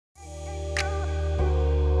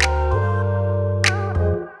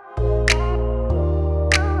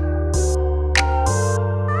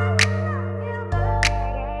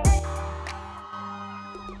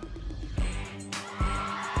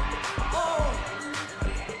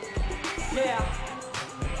Yeah.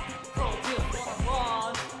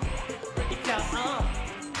 PD101. Break it down.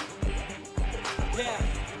 Yeah.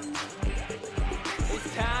 It's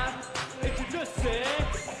time. Introduce it.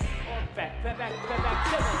 Back.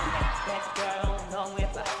 That girl 너무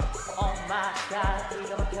예뻐. Oh my God.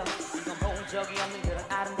 이거 막혀. 이건 본 적이 없는 그런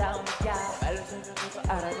아름다움이야. 말로 설명해도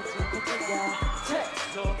알아듣지 못했야. 책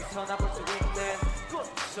속에서나 볼 수 있는 꽃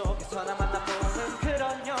속에서나 만나보는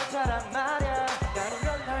그런 여자란 말야.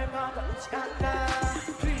 나는 날마다 웃지 않아.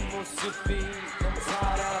 뒷모습이 너무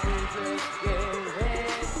사람을 되게 해.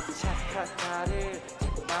 착한 나를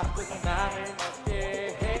자꾸 나쁜 맘을 먹게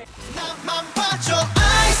해. 나만 봐줘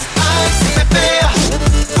아이스 빼빼야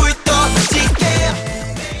불 떠지게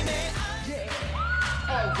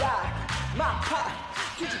Alright, my heart,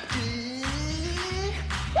 뒤집기.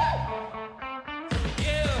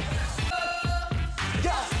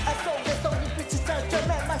 Yo, I saw this on your bitches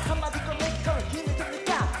절절해. 말 한마디 꺼내 걸 힘이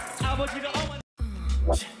듭니까? 아버지가 어머니.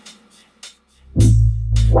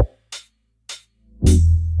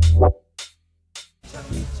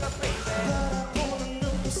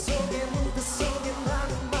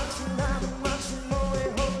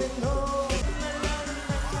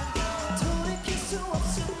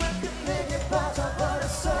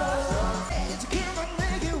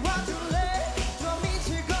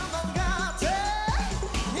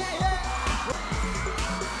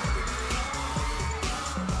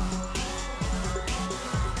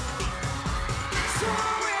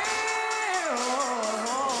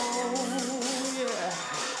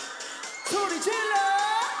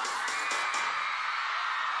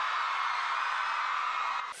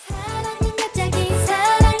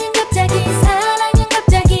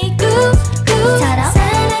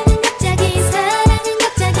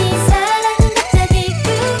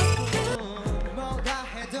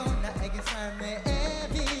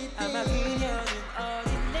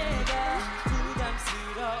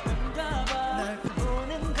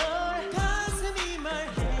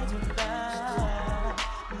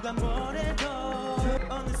 뭐래도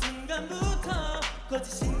어느 순간부터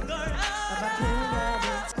거짓인 걸 알아.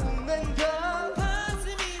 웃는 건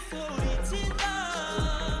가슴이 소리친다.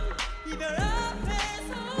 이별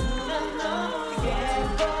앞에서 난 너무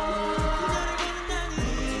예뻐. 그녀를 보는 나는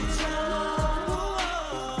잊혀.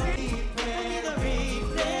 Replay the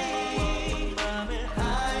replay. 맘을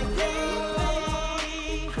highway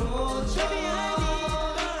고쳐야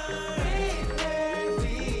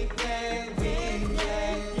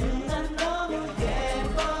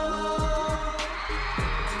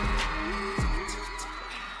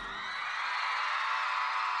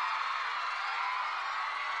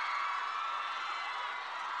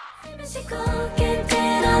고개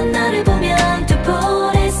들어 너를 보면 두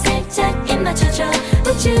볼에 살짝 입 맞춰줘.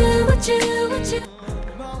 우쭈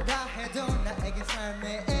뭐가 해도 나에겐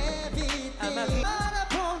삶의 앱이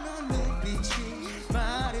바라보는 눈빛이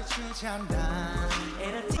말해주잖아.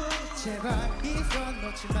 제발 이 손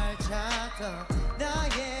놓지 말자. 더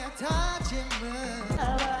나의 다짐은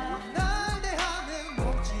날 대하는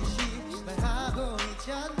몸짓이 말하고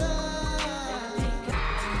있잖아.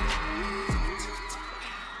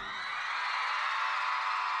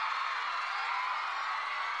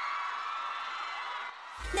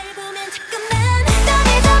 날 보면 자꾸만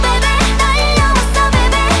떠내줘 baby. 달려왔어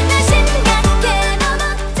baby. 날 심각해 넌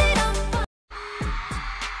어지러워.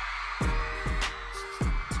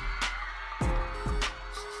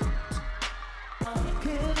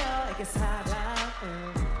 그녀에게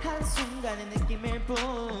사랑은 한순간의 느낌일 뿐.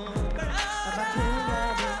 아마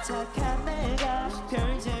그녀는 착한 내가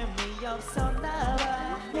별 재미없었나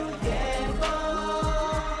봐. 예뻐.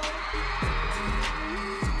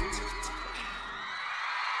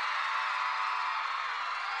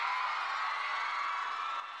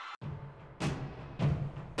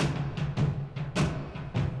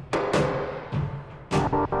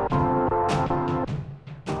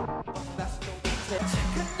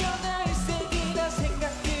 그녀 나의 색이나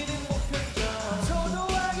생각들은 못 견뎌.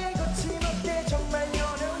 소소하게 거침없게 정말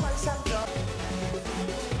여는 환상적.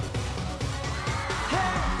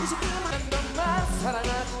 Hey, 이제 그만 너만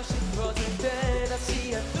사랑하고 싶어질 때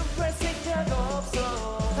다시 한눈 팔 생각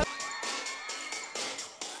없어.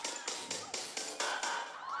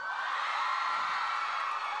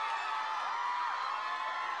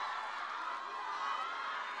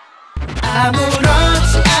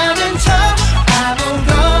 아무렇지 않은 척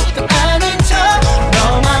아무것도 아닌 척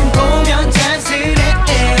너만 보면 잔스레.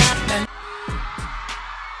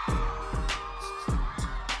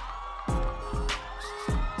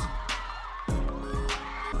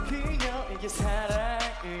 그녀에게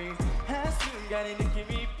사랑을 한순간의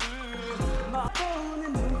느낌이 뿐.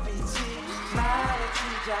 보는 눈빛이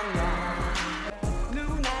말해주잖아.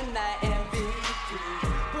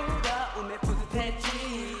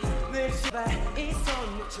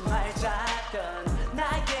 했던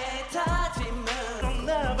나의 다짐은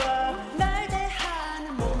없나봐. 날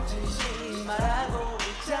대하는 몸짓이 말하고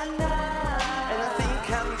있잖아. And I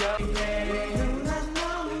think I'm going 내 눈은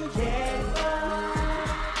너무 예뻐.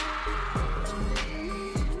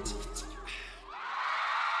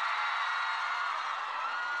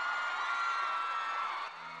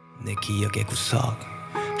 내 기억의 구석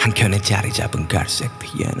한켠에 자리 잡은 갈색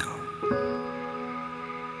피아노.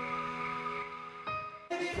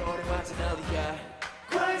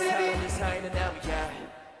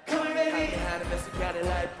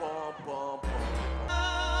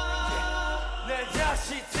 내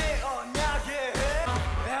다시 태어나게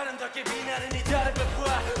해. 아름답게 빛나는 이 달을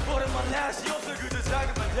봐. 오랜만에 다시 없어 그저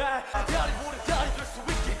작은 바다. 달이 보는 달이 될 수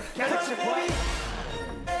있게 가르쳐 봐.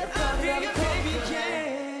 Baby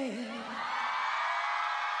yeah.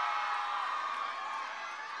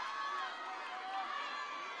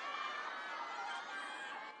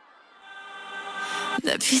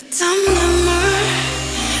 내 피땀 눈물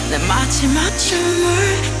내 마지막 춤을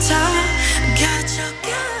다 가져가.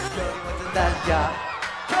 별이 완전 달라.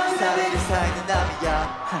 사람들 사이는 남이야.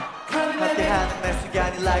 함께하는 매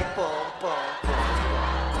순간이 like boom boom boom.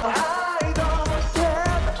 아이도 못해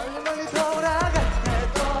멀리 멀리 돌아가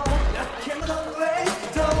해도 약해. Don't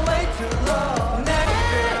wait too long.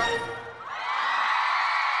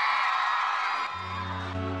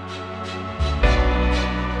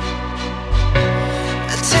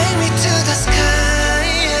 Take me to the sky.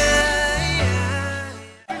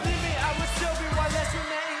 Believe me, I will still be one less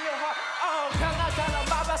remain in your heart. 강하다나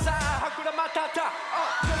마바사 하쿠라 마타타.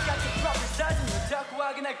 똑같은 프로필 사진을 자꾸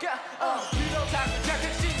확인할까. 그렇다고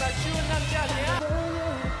착각심만 쉬운 남자 아니야.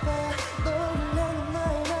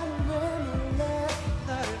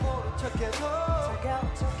 나를 모른 척해도 차가운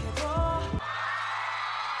척해도